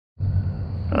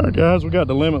All right, guys, we got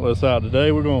the Limitless out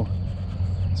today. We're gonna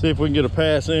see if we can get a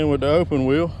pass in with the open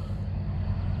wheel.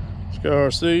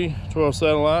 RC 12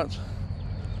 satellites.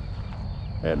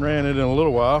 Hadn't ran it in a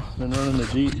little while. Been running the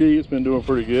GT. It's been doing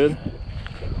pretty good.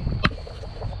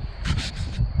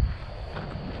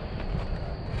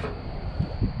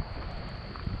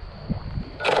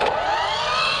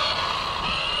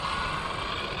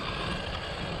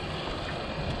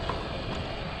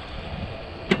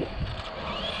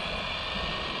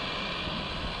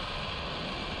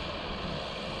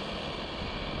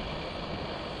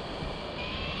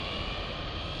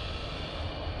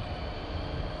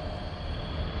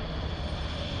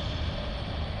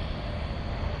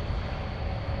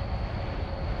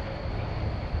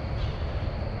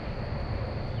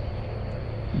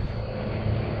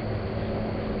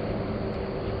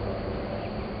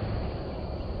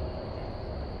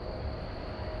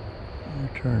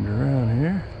 Turned around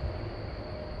here.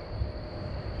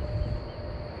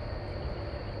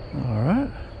 All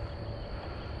right,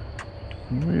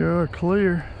 we are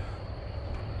clear.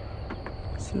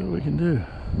 Let's see what we can do.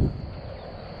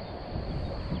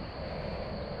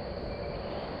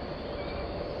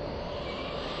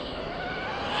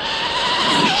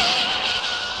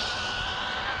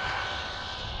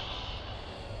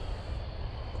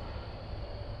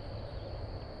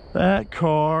 That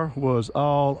car was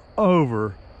all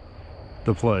over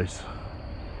the place.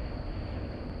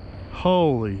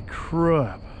 Holy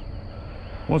crap.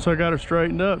 Once I got her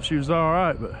straightened up, she was all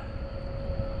right, but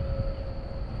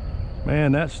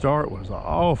man, that start was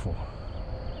awful.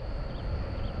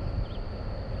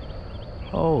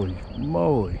 Holy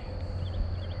moly.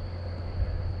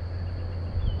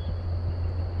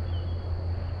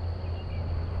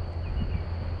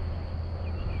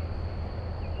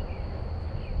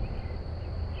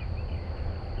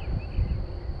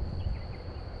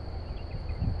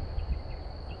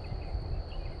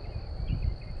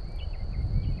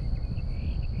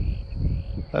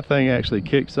 That thing actually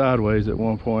kicked sideways at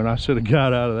one point. I should have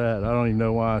got out of that. I don't even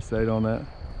know why I stayed on that.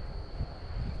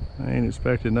 I ain't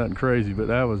expecting nothing crazy, but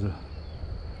that was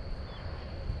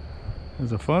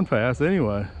a fun pass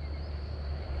anyway.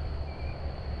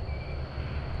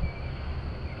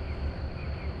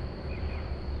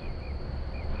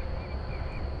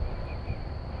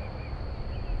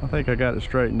 I think I got it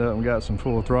straightened up and got some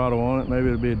full throttle on it. Maybe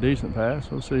it'll be a decent pass.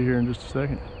 We'll see here in just a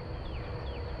second.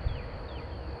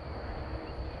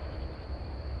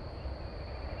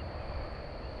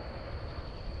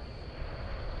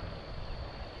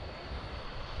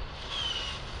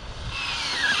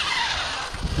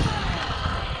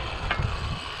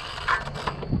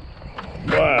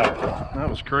 Wow, that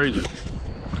was crazy.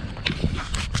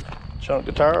 Chunked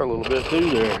the tire a little bit too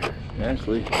there.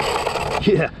 Actually,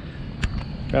 yeah,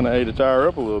 kind of ate the tire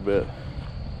up a little bit.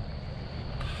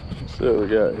 Let's see what we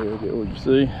got here. Get what you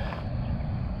see.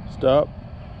 Stop.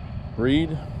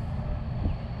 Read.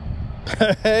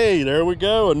 Hey, there we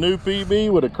go. A new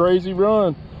PB with a crazy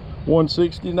run.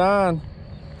 169.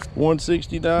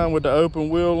 169 with the open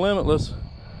wheel Limitless.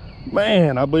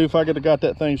 Man, I believe if I could have got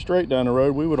that thing straight down the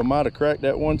road, we would have might have cracked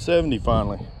that 170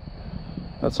 finally.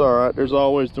 That's all right. There's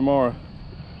always tomorrow.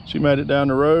 She made it down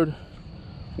the road.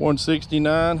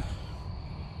 169.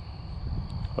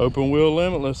 Open wheel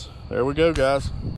Limitless. There we go, guys.